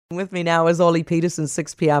With me now is Ollie Peterson,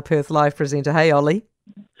 6PR Perth Live presenter. Hey, Ollie.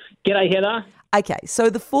 G'day, Heather. Okay, so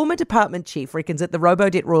the former department chief reckons that the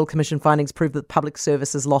robodebt Royal Commission findings prove that public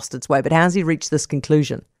service has lost its way, but how has he reached this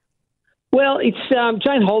conclusion? Well, it's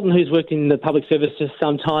Jane Holden, who's worked in the public service for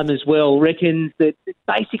some time as well, reckons that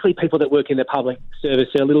basically people that work in the public service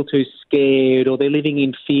are a little too scared, or they're living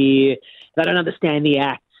in fear, they don't understand the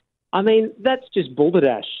Act. I mean, that's just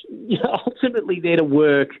balderdash. Ultimately, they're to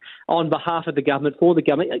work on behalf of the government, for the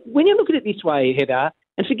government. When you look at it this way, Heather,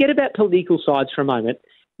 and forget about political sides for a moment,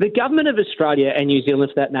 the government of Australia and New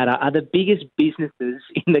Zealand, for that matter, are the biggest businesses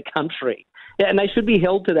in the country, and they should be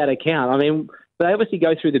held to that account. I mean, they obviously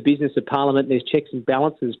go through the business of Parliament, there's checks and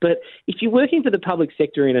balances, but if you're working for the public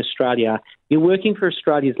sector in Australia, you're working for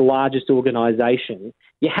Australia's largest organisation,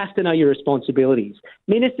 you have to know your responsibilities.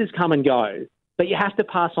 Ministers come and go, but you have to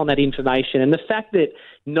pass on that information. And the fact that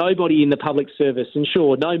nobody in the public service, and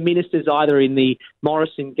sure, no ministers either in the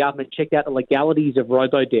Morrison government checked out the legalities of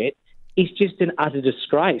robodebt, is just an utter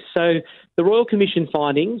disgrace. So the Royal Commission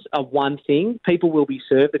findings are one thing. People will be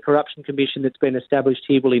served. The Corruption Commission that's been established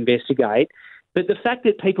here will investigate. But the fact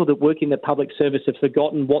that people that work in the public service have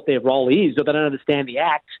forgotten what their role is, or they don't understand the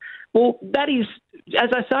Act, well, that is, as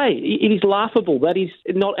I say, it is laughable. That is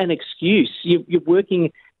not an excuse. You're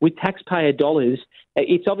working with taxpayer dollars.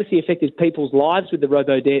 It's obviously affected people's lives with the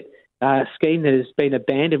robodebt scheme that has been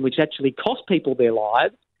abandoned, which actually cost people their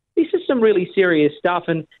lives. This is some really serious stuff,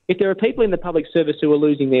 and if there are people in the public service who are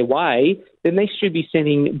losing their way, then they should be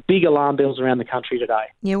sending big alarm bells around the country today.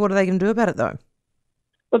 Yeah, what are they going to do about it, though?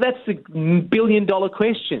 Well, that's the billion-dollar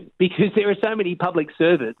question, because there are so many public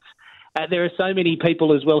servants. There are so many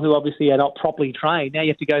people as well who obviously are not properly trained. Now you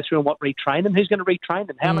have to go through and retrain them. Who's going to retrain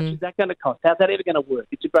them? How much is that going to cost? How's that ever going to work?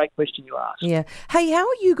 It's a great question you ask. Yeah. Hey, how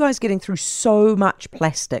are you guys getting through so much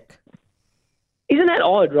plastic? Isn't that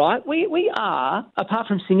odd, right? We are, apart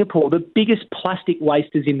from Singapore, the biggest plastic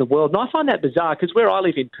wasters in the world. And I find that bizarre because where I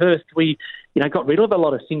live in Perth, we got rid of a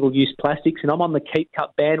lot of single-use plastics, and I'm on the Keep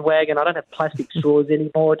Cup bandwagon. I don't have plastic straws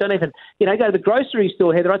anymore. I don't even, go to the grocery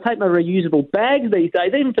store, Heather. I take my reusable bags these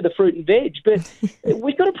days, even for the fruit and veg. But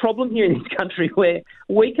we've got a problem here in this country where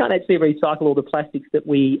we can't actually recycle all the plastics that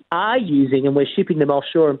we are using, and we're shipping them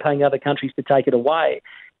offshore and paying other countries to take it away.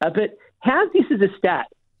 But how's this as a stat?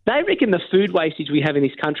 They reckon the food wastage we have in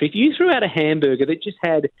this country, if you threw out a hamburger that just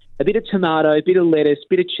had a bit of tomato, a bit of lettuce, a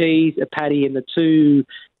bit of cheese, a patty, and the 2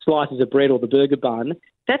 slices of bread or the burger bun,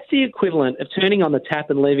 that's the equivalent of turning on the tap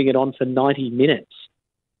and leaving it on for 90 minutes.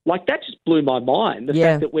 Like, that just blew my mind, the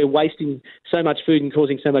fact that we're wasting so much food and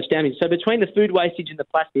causing so much damage. So between the food wastage and the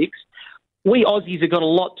plastics, we Aussies have got a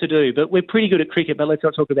lot to do, but we're pretty good at cricket, but let's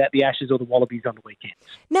not talk about the Ashes or the Wallabies on the weekends.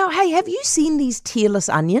 Now, hey, have you seen these tearless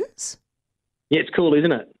onions? Yeah, it's cool,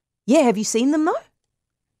 isn't it? Yeah, have you seen them though?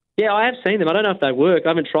 Yeah, I have seen them. I don't know if they work. I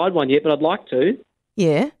haven't tried one yet, but I'd like to.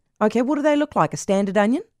 Yeah. Okay, what do they look like? A standard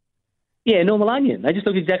onion? Yeah, normal onion. They just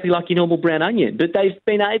look exactly like your normal brown onion. But they've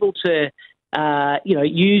been able to,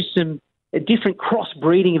 use some different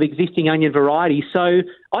crossbreeding of existing onion varieties. So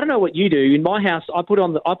I don't know what you do. In my house, I put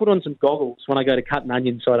on some goggles when I go to cut an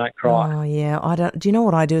onion so I don't cry. Oh yeah, I don't. Do you know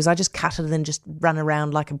what I do? Is I just cut it and just run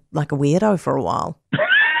around like a weirdo for a while.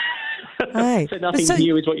 Hey. So nothing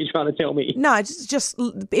new is what you're trying to tell me. No, it's just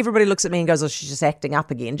everybody looks at me and goes, oh, she's just acting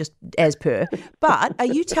up again, just as per. But are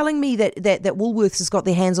you telling me that Woolworths has got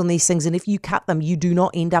their hands on these things, and if you cut them, you do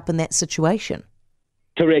not end up in that situation?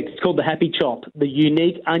 Correct. It's called the Happy Chop, the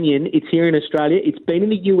unique onion. It's here in Australia. It's been in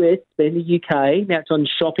the US, it's been in the UK. Now it's on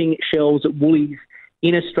shopping shelves at Woolies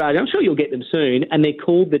in Australia. I'm sure you'll get them soon. And they're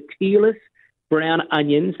called the tearless brown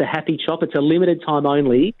onions, the Happy Chop. It's a limited time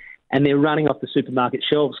only. And they're running off the supermarket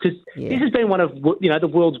shelves because this has been one of the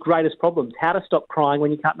world's greatest problems: how to stop crying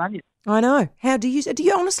when you cut an onion. I know. How do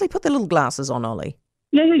you honestly put the little glasses on, Ollie?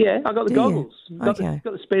 Yeah. I got the goggles. Got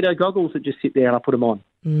the Speedo goggles that just sit there, and I put them on.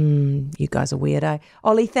 You guys are weird, eh?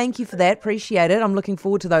 Ollie, thank you for that. Appreciate it. I'm looking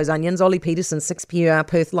forward to those onions. Ollie Peterson, 6PR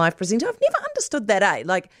Perth Live presenter. I've never understood that, eh?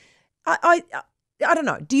 Like, I don't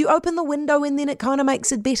know. Do you open the window and then it kind of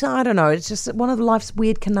makes it better? I don't know. It's just one of life's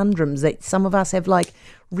weird conundrums that some of us have. Like,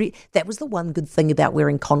 that was the one good thing about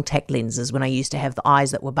wearing contact lenses when I used to have the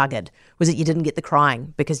eyes that were buggered, was that you didn't get the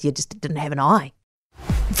crying because you just didn't have an eye.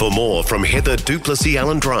 For more from Heather Duplessis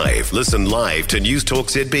Allen Drive, listen live to News Talk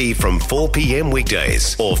ZB from 4 p.m.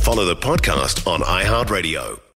 weekdays or follow the podcast on iHeartRadio.